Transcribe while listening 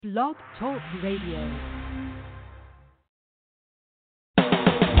Blog Talk Radio.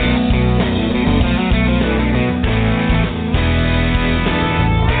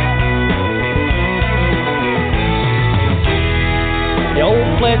 The old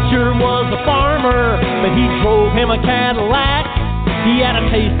Fletcher was a farmer, but he drove him a Cadillac. He had a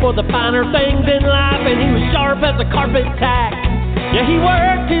taste for the finer things in life, and he was sharp as a carpet tack. Yeah, he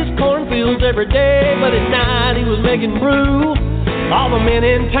worked his cornfields every day, but at night he was making brew. All the men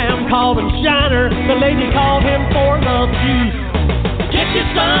in town called him Shiner, the lady called him for love juice. Get your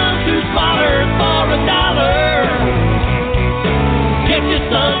son 2 squatters for $1. Get your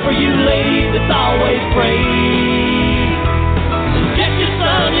son for you ladies that's always free. Get your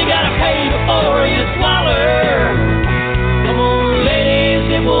son, you gotta pay before you swaller. Come on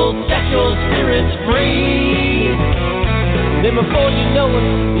ladies, it will set your spirits free. Then before you know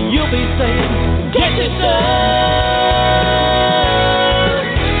it, you'll be saying, get your son.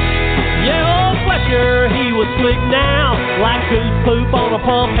 He was slick now, like goose poop on a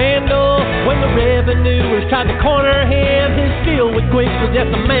pump handle. When the revenuers tried to corner him, his skill was quick as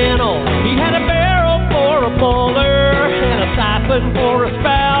just a mantle. He had a barrel for a boiler and a siphon for a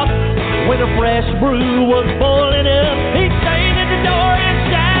spout. When a fresh brew was boiling up, he'd stand at the door and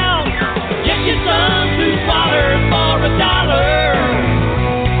shout, get your son 2 squatters for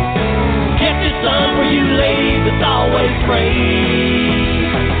 $1. Get your son for you ladies that's always free.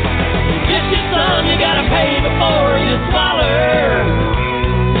 Get your son, you gotta pay before you swaller.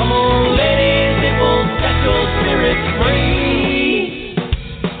 Come on, ladies, it will set your spirits free.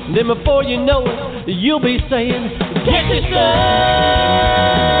 Then before you know it, you'll be saying, get your son.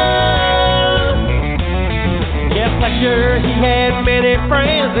 Yeah, Fletcher, he had many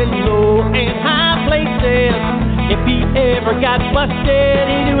friends in low and high places. If he ever got busted,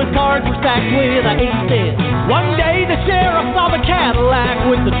 he knew his cards were stacked with a 8 cent. One day the sheriff saw the Cadillac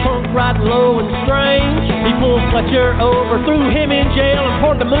with the trunk right low and strange. He pulled Fletcher over, threw him in jail, and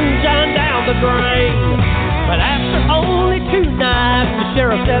poured the moonshine down the drain. But after only 2 nights, the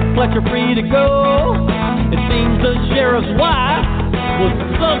sheriff set Fletcher free to go. It seems the sheriff's wife was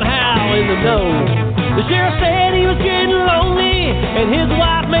somehow in the know. The sheriff said he was getting lonely, and his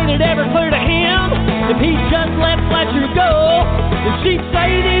wife made it ever clear to him, if he just let Fletcher go, then she'd say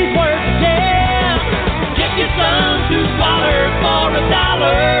these words again. Get your son 2 squatters for $1.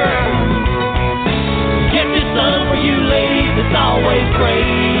 Get your son for you ladies that's always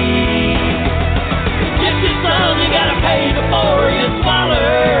free. Get your son, you gotta pay before you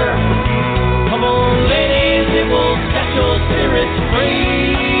swaller. Come on ladies, it will set your spirits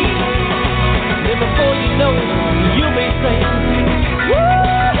free. Then before you know it, you'll be saying,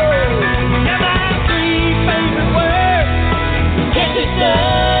 woo-hoo! And my 3 favorite words, get your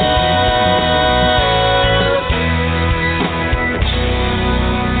son.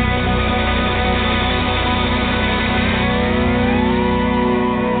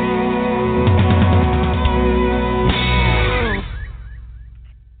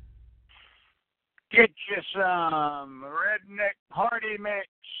 Get you some Redneck Party Mix.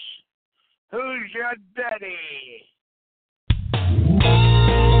 Who's your daddy?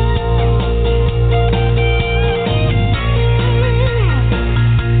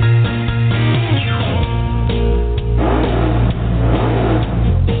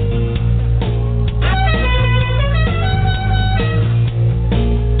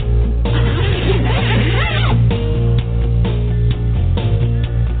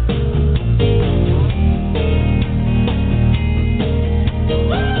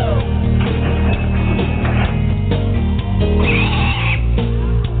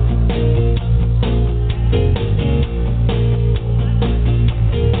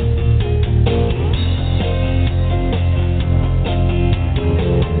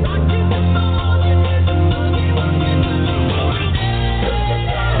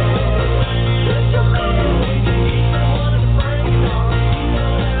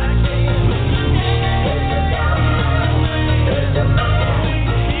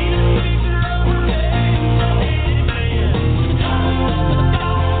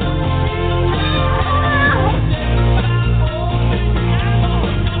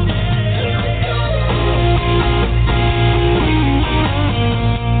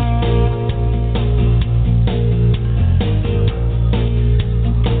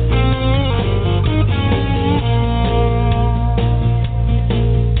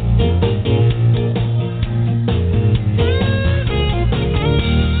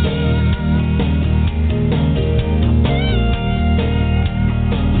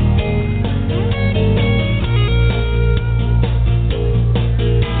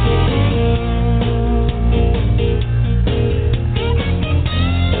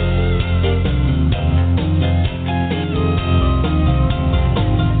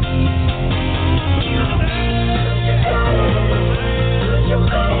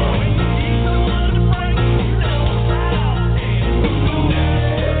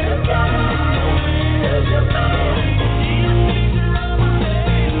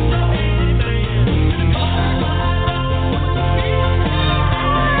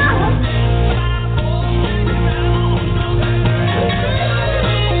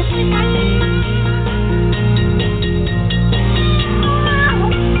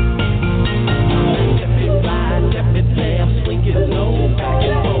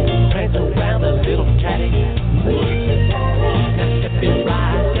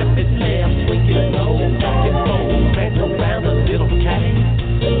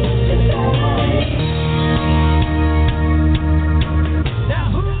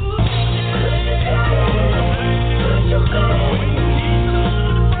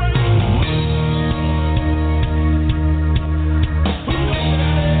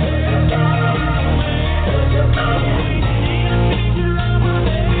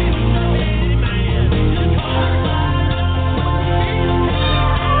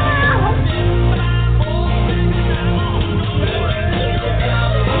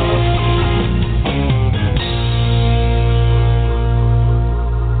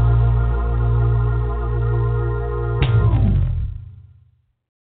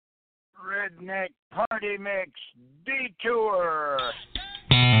 Redneck Party Mix Detour.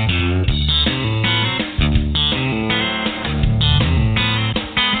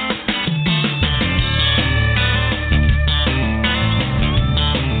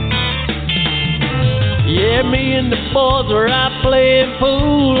 Yeah, me and the boys were out playing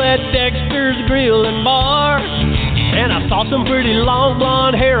pool at Dexter's Grill and Bar. And I saw some pretty long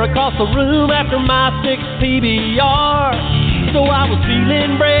blonde hair across the room after my 6 PBR. So I was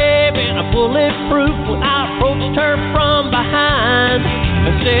feeling brave and bulletproof when I approached her from behind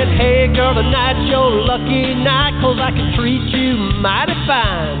and said, hey girl, tonight's your lucky night, 'cause I can treat you mighty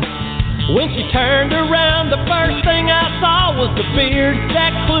fine. When she turned around, the first thing I saw was the beard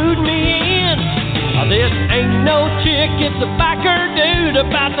that clued me in. This ain't no chick, it's a biker dude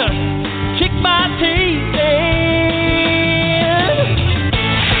about to kick my teeth in.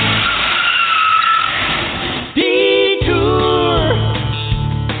 Detour.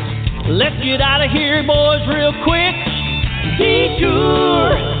 Let's get out of here, boys, real quick.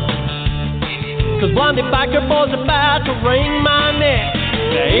 Detour. 'Cause blondie biker boys about to wring my neck.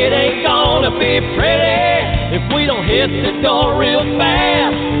 It ain't gonna be pretty if we don't hit the door real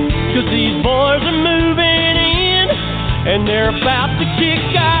fast. 'Cause these boys are moving in and they're about to kick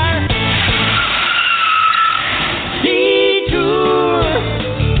our detour.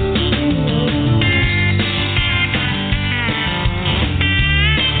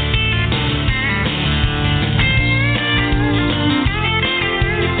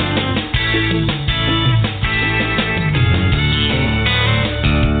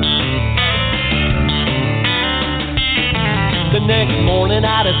 The next morning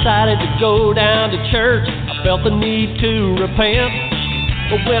I decided to go down to church. I felt the need to repent.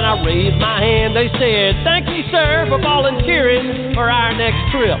 But when I raised my hand, they said, thank you, sir, for volunteering for our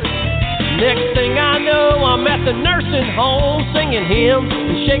next trip. Next thing I know, I'm at the nursing home singing hymns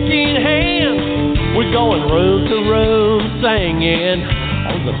and shaking hands. We're going room to room singing,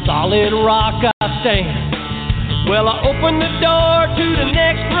 on the solid rock I stand. Well, I opened the door to the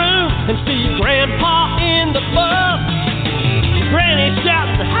next room and see Grandpa in the bus. Granny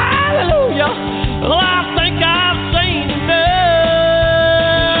shouting, hallelujah. Well, I think I've seen enough.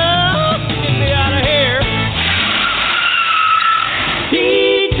 Get me out of here.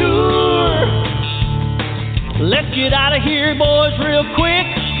 Detour. Let's get out of here, boys, real quick.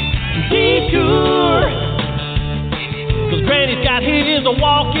 Detour. 'Cause Granny's got his a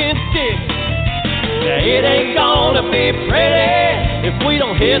walking stick. Now, it ain't gonna be pretty if we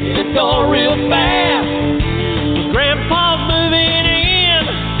don't hit the door real fast. 'Cause Grandpa's moving in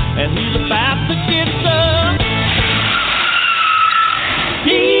and he's about to get some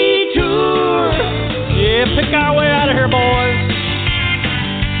detour. Yeah, pick our way out of here, boys.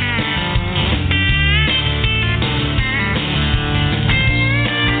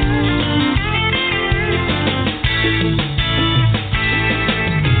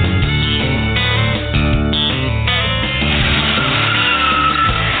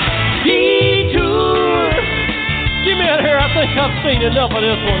 I think I've seen enough of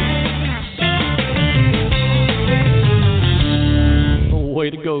this one. Way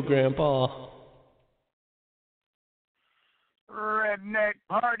to go, Grandpa. Redneck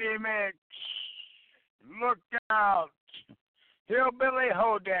Party Mix. Look out. Hillbilly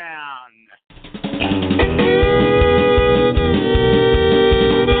Hoedown.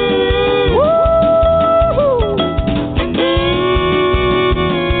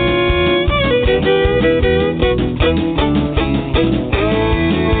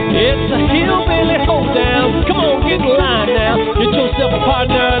 Come on, get in line now. Get yourself a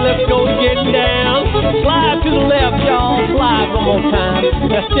partner, let's go getting down. Slide to the left, y'all. Slide one more time.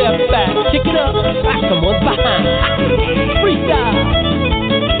 Now step back, kick it up, back someone's behind. Freestyle.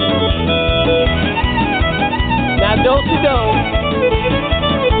 Now do-si-do.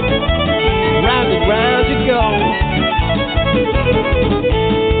 Round and round you go.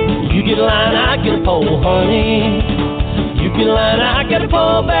 You get a line, I get a pole, honey. You get a line, I get a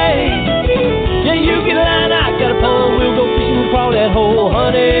pole, babe. Yeah, you get a line, I got a pole. We'll go fishing across that hole,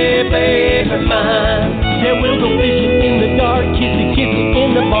 honey, baby mine. Yeah, we'll go fishing in the dark, kissy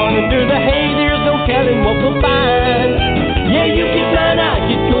in the barn. Under the hay, there's no telling what we'll find. Yeah, you get mine, I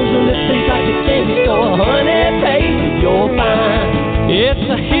get yours. And let's taste like a candy store, honey, baby, you're fine. It's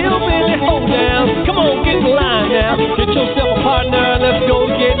a hillbilly hoedown. Come on, get in line now. Get yourself a partner, let's go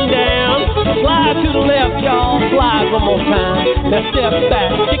getting down. Slide to the left, y'all. Slide one more time. Now step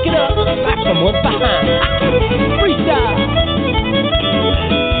back, kick it up, back someone's behind. Freestyle.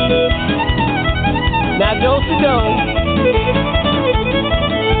 Now do-si-do.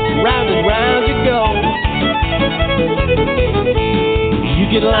 Round and round you go. You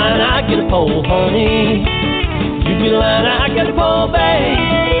get a line, I get a pole, honey. You get a line, I get a pole, babe.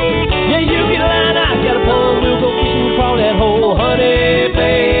 Yeah, you get a line, I get a pole. We'll go fishing across that hole, honey,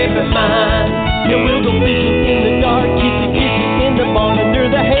 baby mine. Yeah, we'll go fishing in the dark, kissy in the barn under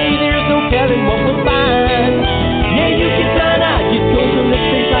the hay. There's no telling what we'll find. Yeah, you get a line, I get close and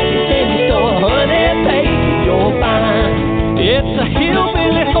let's fish like a candy store, honey, baby, you're fine. It's a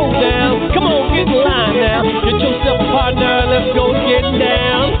hillbilly hold down. Come on, get in line now. Get yourself a partner, let's go getting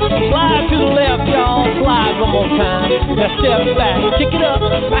down. Slide to the left, y'all. Slide one more time. Now step back, kick it up,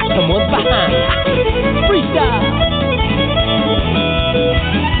 back someone's behind. Freestyle.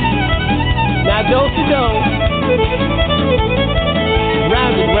 Now do-si-do.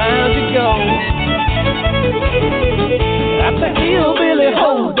 Round and round you go. That's a hillbilly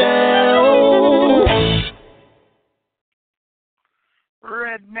hold down.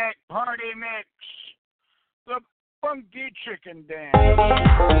 Redneck Party Mix, the Funky Chicken Dance.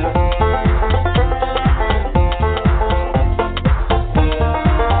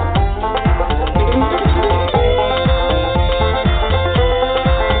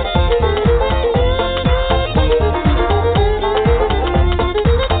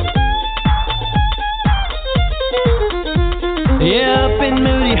 Yeah, up in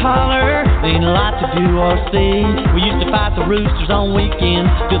Moody Holler, ain't a lot to do or see. We used to fight the roosters on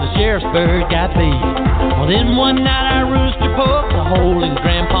weekends till the sheriff's bird got beat. Well, then one night our rooster poked a hole in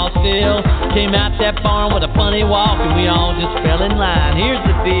Grandpa's still. Came out that barn with a funny walk and we all just fell in line. Here's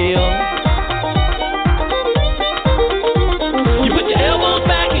the deal. You put your elbows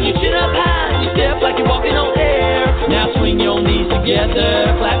back and your chin up high. You step like you're walking on air. Now swing your knees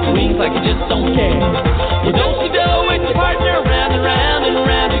together, flap your wings like you just don't care. You do-si-do with your partner, round and round and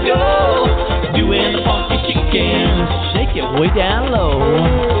round you go. Doing the funky chicken, shake it way down low.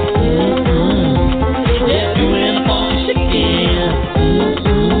 Mm-hmm. Yeah, doing the funky chicken.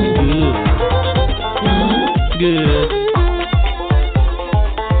 Mm-hmm. Good. Good.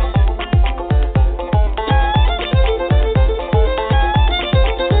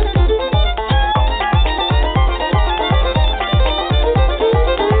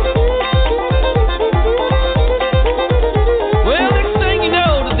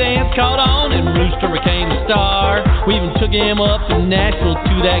 We even took him up to Nashville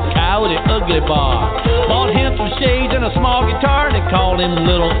to that Coyote Ugly bar. Bought him some shades and a small guitar and they called him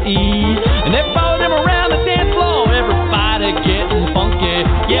Little E. And they followed him around the dance floor, everybody getting funky.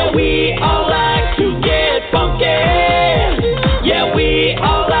 Yeah, we all like to get funky. Yeah, we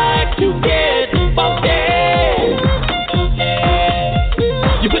all like to get funky.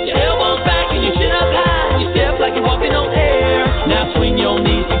 You put your elbows back and your chin up high. You step like you're walking on air. Now swing your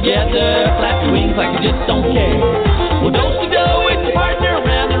knees together, flap your wings like you just don't care. Well, do-si-do with your partner,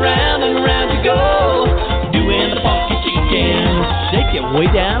 round and round and round you go. Doing the funky chicken, shake it way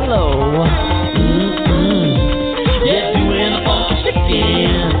down low. Mm-hmm. Yeah, doing the funky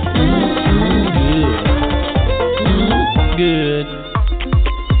chicken. Mm-hmm. Good. Mm-hmm. Good.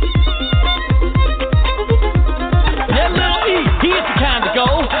 Yeah, Little E, he is the kind to go.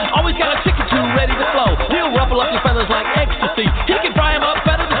 Always got a chicken too ready to flow. He'll ruffle up your feathers like ecstasy. He can fry him up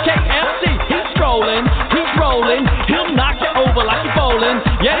better than KFC. He's strolling, he's rolling. He'll knock you over like you're bowling.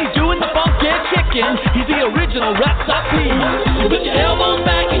 Yeah, he's doing the funky chicken. He's the original recipe. You put your elbows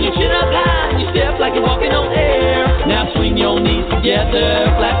back and your chin up high. You step like you're walking on air. Now swing your knees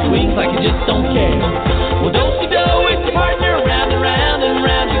together, flap your wings like you just don't care. Well, do-si-do with your partner, round and round and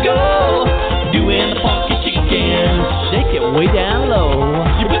round you go. Doing the funky chicken, shake it way down low.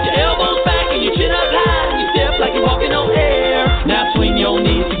 You put your elbows back and your chin up high. You step like you're walking on air. Now swing your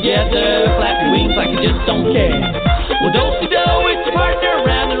knees together, flap your wings like you just don't care. Well, do-si-do with your partner,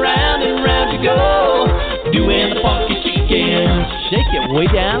 round and round and round you go. Doing the funky chicken, shake it way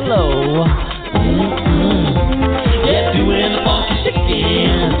down low. Mm-hmm. Yeah, doing the funky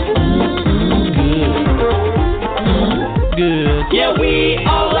chicken. Mm-hmm. Good. Mm-hmm. Good. Yeah, we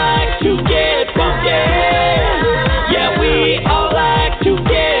all like to get funky. Yeah, we all like to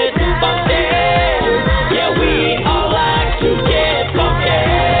get funky. Yeah, we all like to get funky.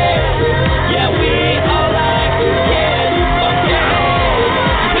 Yeah, we all like to get funky.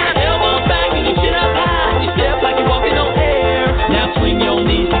 Put your elbows back and your chin up high. You step like you're walking on air. Now swing your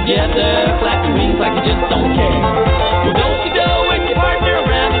knees together, flap your wings like you just don't care. Well, do-si-do with your partner,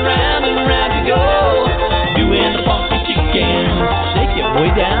 round and round and round you go. Doing the funky chicken, shake it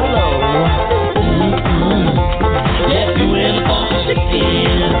way down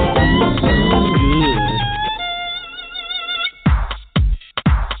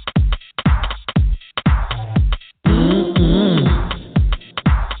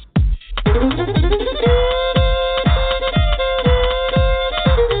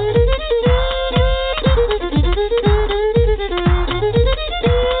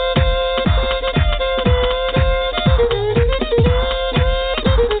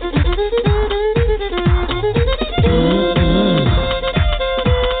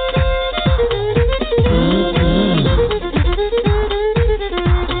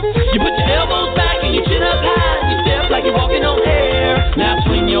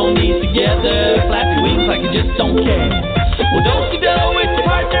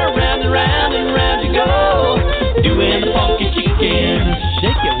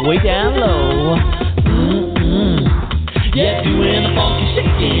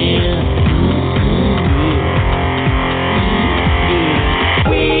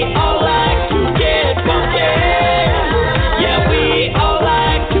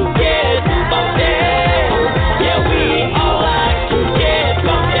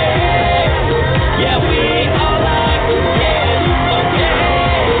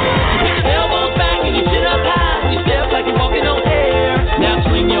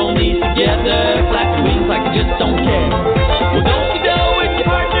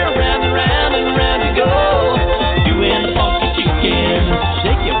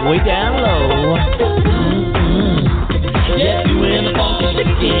way down low. Yeah, doing the funky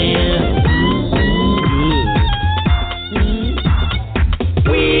chicken.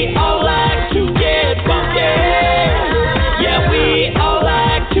 We all like to get funky. Yeah, we all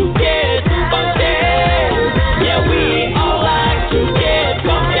like to get funky. Yeah, we all like to get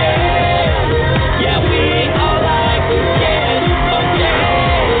funky. Yeah, we all like to get funky.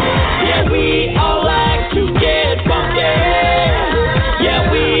 Yeah, we all like to get funky. Yeah,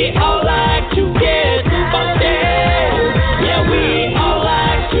 we all like to get funky. Yeah, we all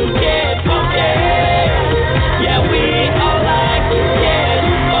like to get funky. Yeah, we all like to get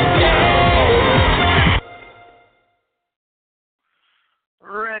funky.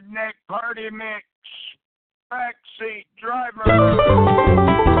 Redneck Party Mix. Backseat driver.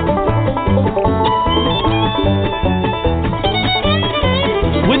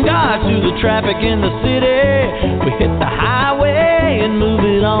 We dodge through the traffic in the city. We hit the highway and move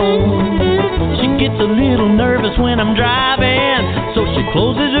it on. She gets a little nervous when I'm driving, so she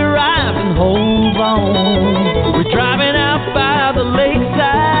closes her eyes and holds on. We're driving out by the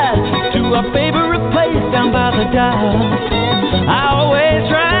lakeside to our favorite place down by the dock. I always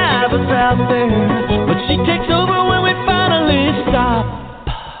drive us out there, but she takes over when we finally stop.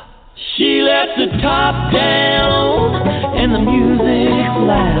 She lets the top down and the music's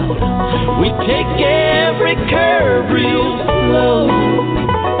loud. We take every curve real slow.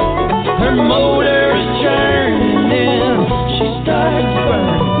 Her motor's churning, she starts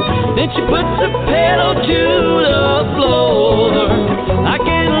burning. Then she puts the pedal to the floor. I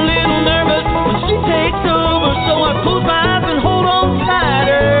get a little nervous when she takes over, so I close my eyes and hold on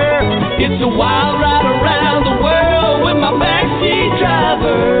tighter. It's a wild ride around the world with my backseat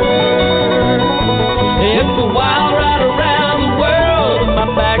driver. It's a wild ride around the world with my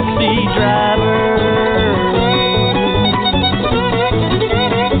backseat driver.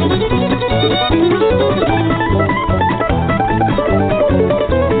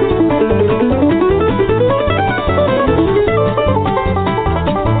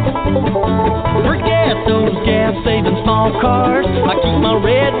 Forget those gas-saving small cars. I keep my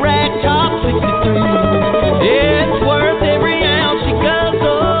red rag top 63. It's worth every ounce she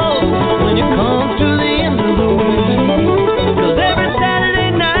guzzles when it comes to the end of the week. 'Cause every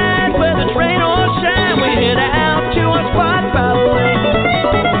Saturday night, whether it's rain or shine, we head out to our spot by the lake.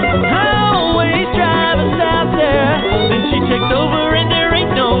 I always drive us out there, then she takes over and there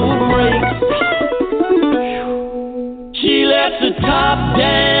ain't no brakes. She lets the top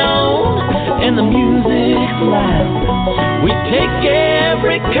down and the music's loud. We take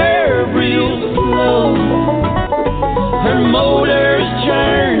every curve real slow. Her motor's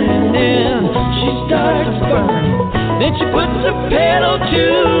churning, she starts burning. Then she puts the pedal to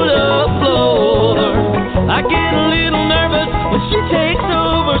the floor. I get a little nervous when she takes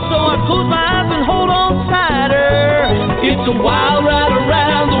over, so I close my eyes and hold on tighter. It's a wild ride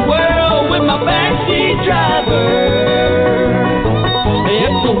around the world with my backseat driver.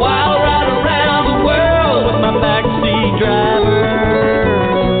 It's a wild ride around the world with my backseat driver.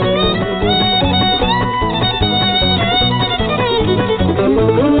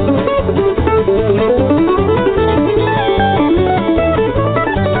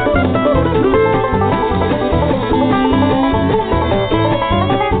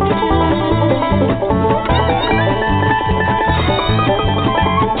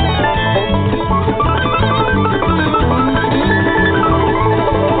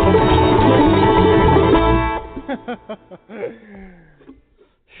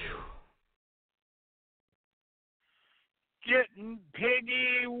 Getting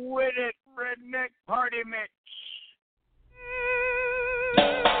piggy with it. Redneck Party Mix.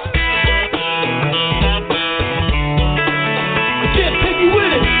 Get piggy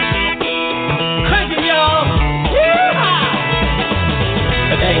with it. Crank it, y'all. Yeah!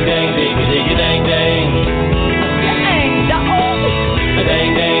 Dang, dang, diggy, diggy, dang, dang. Dang, dang. Dang,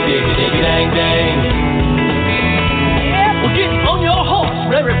 dang, diggy, diggy, dang, dang. Yeah, well, get on your horse.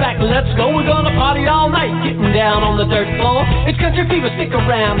 Rev it back, let's go. We're gonna party all night. Getting down on the dirt floor. It's country fever, stick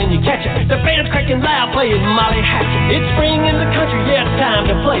around and you catch it. The band's cracking loud, playing Molly Hatchet. It's spring in the country, yeah, it's time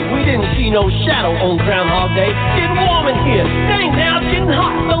to play. We didn't see no shadow on Groundhog Day. Getting warm in here, dang, now it's getting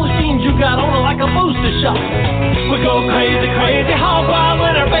hot. Those jeans you got on are like a booster shot. We go crazy, crazy, hog wild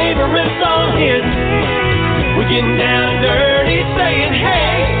when our favorite song hits. We're getting down and dirty, saying,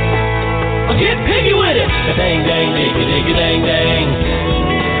 hey, get piggy with it. Dang, dang, diggy, diggy, dang, dang.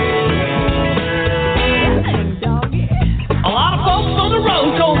 A lot of folks on the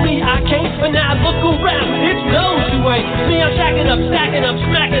road told me I can't, but now look around, it's those who ain't. See, I'm shacking up, stacking up,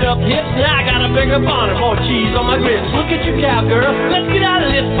 smacking up hips. Now I got a bigger bonnet, more cheese on my grits. Look at you, cowgirl, let's get out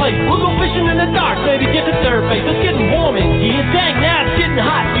of this place. We'll go fishing in the dark, maybe get to third base. It's getting warm in here. Dang, now it's getting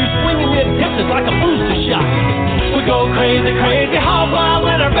hot. You swinging them tips is like a booster shot. We go crazy, crazy, hog wild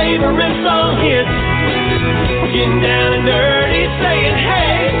when our favorite song hits. We're getting down and dirty, saying,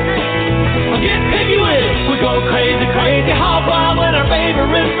 hey, we'll get piggy with it. We go crazy, crazy, hog wild when our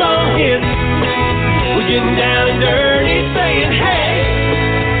favorite song hits. We're getting down and dirty, saying,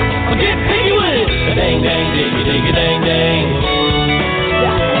 hey, we'll get piggy with it. A dang, dang, diggy, diggy, dang, dang.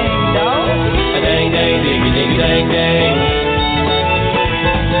 A dang, dang, diggy, diggy, dang, dang.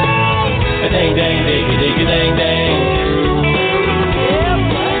 A dang, dang, diggy, diggy, dang, dang.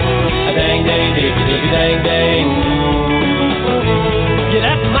 A dang, dang, diggy, diggy, dang, dang. Yeah,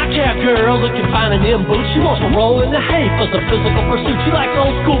 that's my cat girl looking fine in them boots. She wants to roll in the hay for some physical pursuit. She likes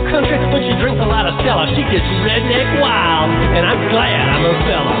old school country when she drinks a lot of Stella. She gets redneck wild, and I'm glad I'm her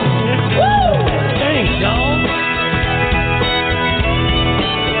fella. Woo! Thanks, y'all.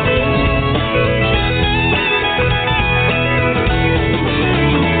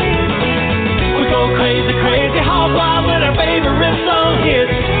 We go crazy, crazy, hog wild when our favorite song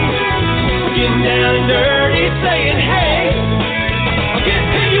hits. We're getting down and dirty, saying, hey, I'll get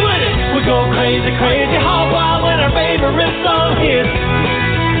piggy with it. We go crazy, crazy, hog wild when our favorite song hits.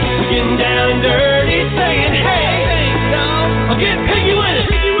 We're getting down and dirty, saying, hey, I'll get piggy with it.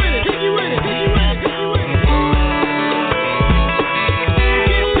 Piggy with it, piggy with it, piggy with it, piggy with it.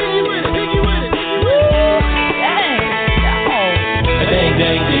 Get piggy with it, piggy with it, piggy with it. A dang,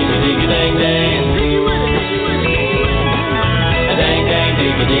 dang, diggy, diggy, dang, dang. Piggy with it, piggy with it, piggy with it. A dang, dang,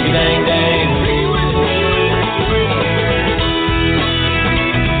 diggy, diggy, dang, dang. Piggy with it, piggy with it, piggy with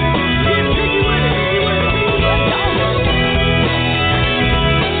it. Get piggy with it, piggy with it, piggy with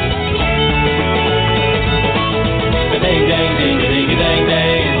it. A dang, dang, diggy, diggy, dang,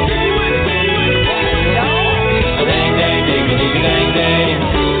 dang. Piggy with it, piggy with it, piggy with it. A dang, dang, diggy, diggy, dang, dang.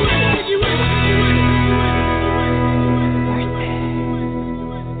 Piggy with it, piggy with it, piggy with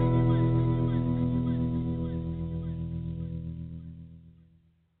it.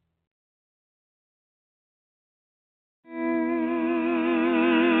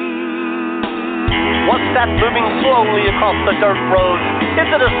 What's that moving slowly across the dirt road? Is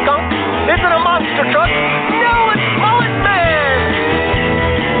it a skunk? Is it a monster truck? No, it's Mullet Man!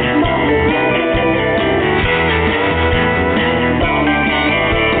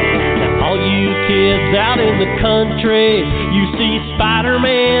 Now, all you kids out in the country, you see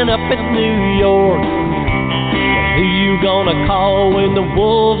Spider-Man up in New York. Who you gonna call when the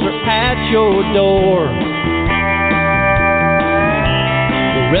wolves are at your door?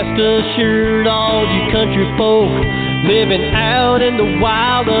 Rest assured, all you country folk living out in the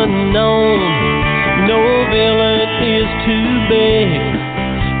wild unknown, no villain is too big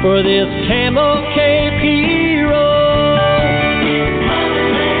for this camel cape hero.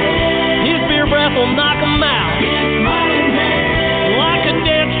 His beer breath will knock him out like a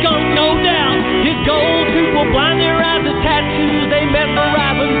dead skunk, no doubt. His gold tooth will blind their eyes. The tattoos they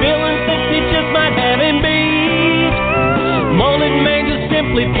mesmerize when villains think they just might have him beat. Mullet Man just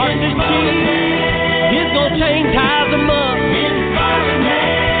simply parts his cheek. His gold chain ties him up.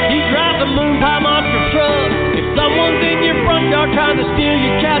 He drives a moon pie monster truck. If someone's in your front yard trying to steal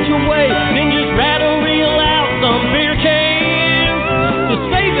your couch away, then just rattle reel out some beer cans to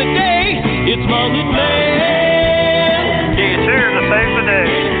save the day. It's Mullet Man. He's here to save the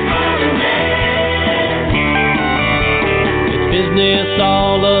day. It's business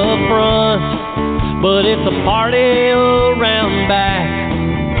all up front, but it's a party around back.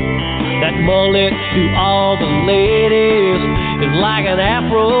 That mullet to all the ladies is like an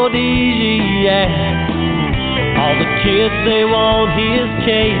aphrodisiac. All the kids, they want his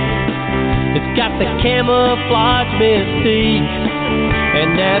cape. It's got the camouflage mystique.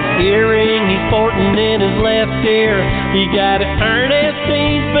 And that earring he's sporting in his left ear, he got it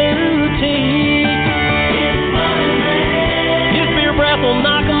Ernestine's boutique. His beer breath will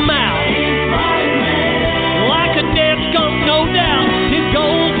knock him out like a dead skunk, no doubt. His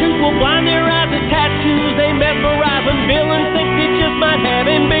gold tooth will blind their eyes. The tattoos they mesmerize when villains think they just might have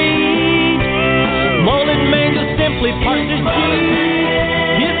him beat. Mullet Man just simply parts his cheek.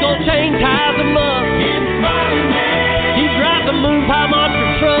 His gold chain ties him up. He drives a moon pie monster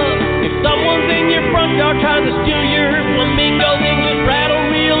truck. If someone's in your front yard trying to steal your flamingo, then just rattle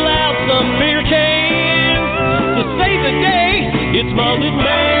reel out some beer cans to save the day. It's Mullet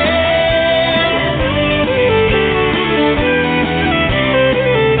Man.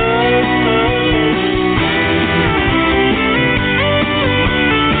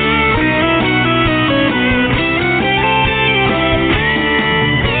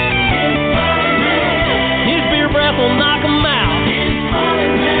 Will knock him out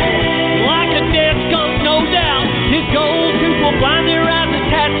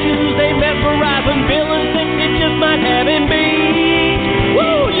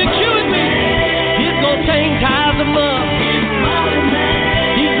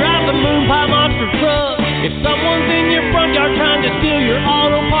front yard trying to steal your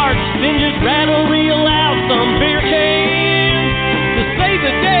auto parts, then just rattle real loud some beer cans. To save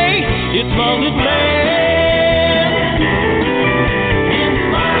the day, it's Mullet Man. It's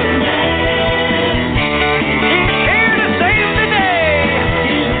Mullet Man. He's here to save the day.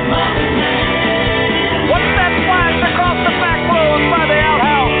 It's Mullet Man. What's that flash across the back road by the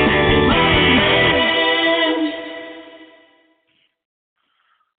outhouse? It's Mullet Man.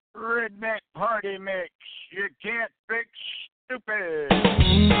 Redneck Party Mix. You can't fix stupid.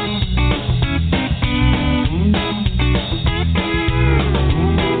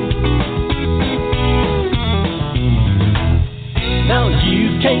 No,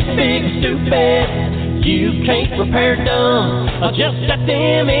 you can't fix stupid. You can't repair dumb. I'll just set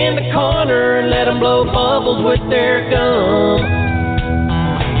them in the corner and let them blow bubbles with their gum.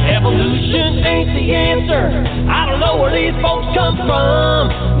 Evolution ain't the answer. I don't know where these folks come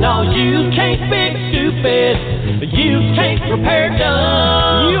from. No, you can't fix stupid. You can't repair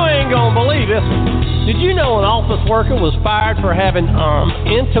dumb. You ain't gonna believe this. Did you know an office worker was fired for having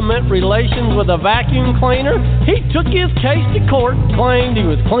intimate relations with a vacuum cleaner? He took his case to court, claimed he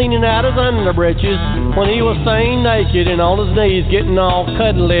was cleaning out his underbreeches when he was staying naked and on his knees getting all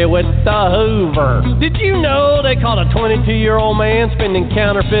cuddly with the Hoover. Did you know they caught a 22-year-old man spending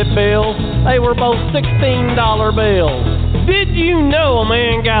counterfeit bills? They were both $16 bills. Did you know a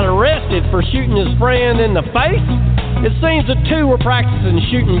man got arrested for shooting his friend in the face? It seems the two were practicing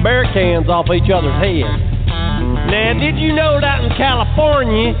shooting bear cans off each other's heads. Now, did you know that in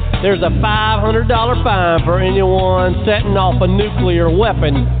California, there's a $500 fine for anyone setting off a nuclear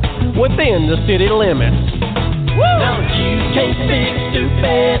weapon within the city limits? Woo! Now, you can't fix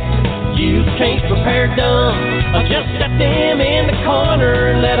stupid. You can't repair dumb. I'll just set them in the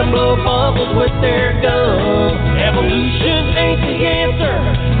corner and let them blow bubbles with their gum. Evolution ain't the answer.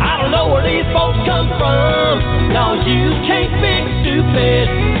 I don't know where these folks come from. No, you can't fix stupid.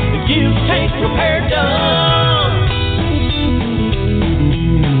 You can't repair dumb.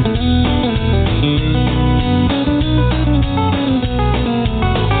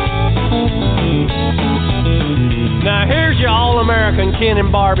 Now here's your all-American Ken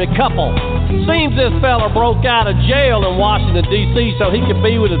and Barbie couple. Seems this fella broke out of jail in Washington, D.C. so he could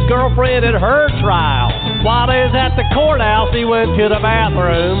be with his girlfriend at her trial. While they was at the courthouse, he went to the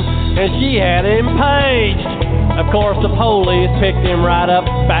bathroom and she had him paged. Of course, the police picked him right up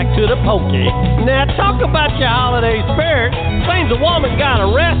back to the pokey. Now, talk about your holiday spirit. Seems a woman got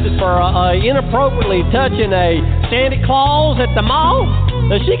arrested for inappropriately touching a Santa Claus at the mall.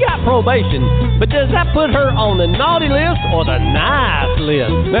 Now, she got probation, but does that put her on the naughty list or the nice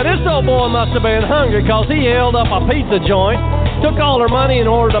list? Now, this old boy must have been hungry because he held up a pizza joint, took all her money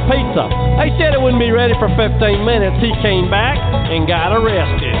and ordered a pizza. They said it wouldn't be ready for 15 minutes. He came back and got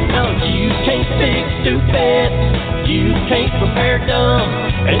arrested. No, you can't fix stupid. You can't repair dumb.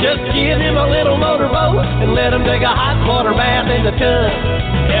 And just give him a little motorboat and let him take a hot water bath in the tub.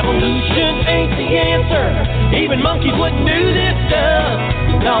 Evolution ain't the answer. Even monkeys wouldn't do this stuff.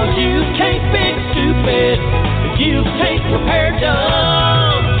 No, you can't fix stupid. You can't repair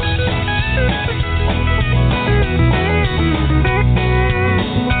dumb.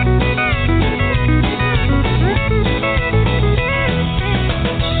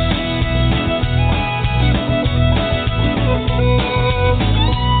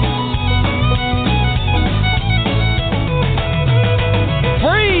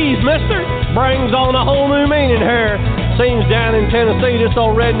 Mister, brings on a whole new meaning here. Seems down in Tennessee, this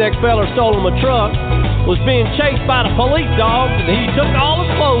old redneck feller stole him a truck, was being chased by the police dogs, and he took all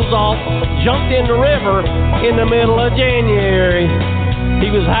his clothes off, jumped in the river in the middle of January. He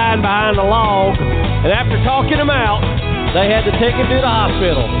was hiding behind a log, and after talking him out, they had to take him to the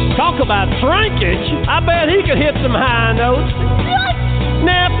hospital. Talk about shrinkage. I bet he could hit some high notes.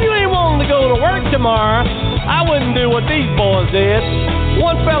 Now, if you ain't wanting to go to work tomorrow, I wouldn't do what these boys did.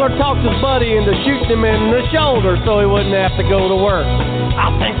 One feller talked his buddy into shooting him in the shoulder so he wouldn't have to go to work.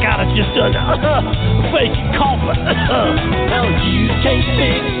 I think I'd have just done fake coughing. Now you can't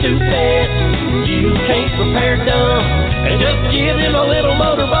fix stupid. You can't repair dumb. And just give him a little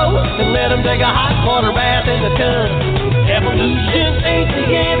motorboat and let him take a hot water bath in the tub. Evolution ain't the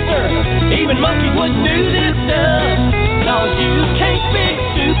answer. Even monkeys wouldn't do this stuff. No, you can't fix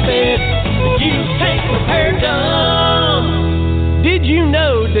stupid. You can't repair dumb. Did you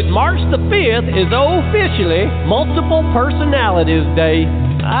know that March the 5th is officially Multiple Personalities Day?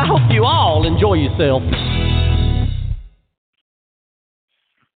 I hope you all enjoy yourself.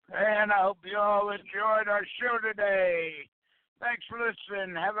 And I hope you all enjoyed our show today. Thanks for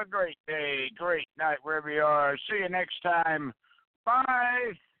listening. Have a great day, great night, wherever you are. See you next time.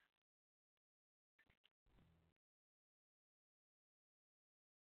 Bye.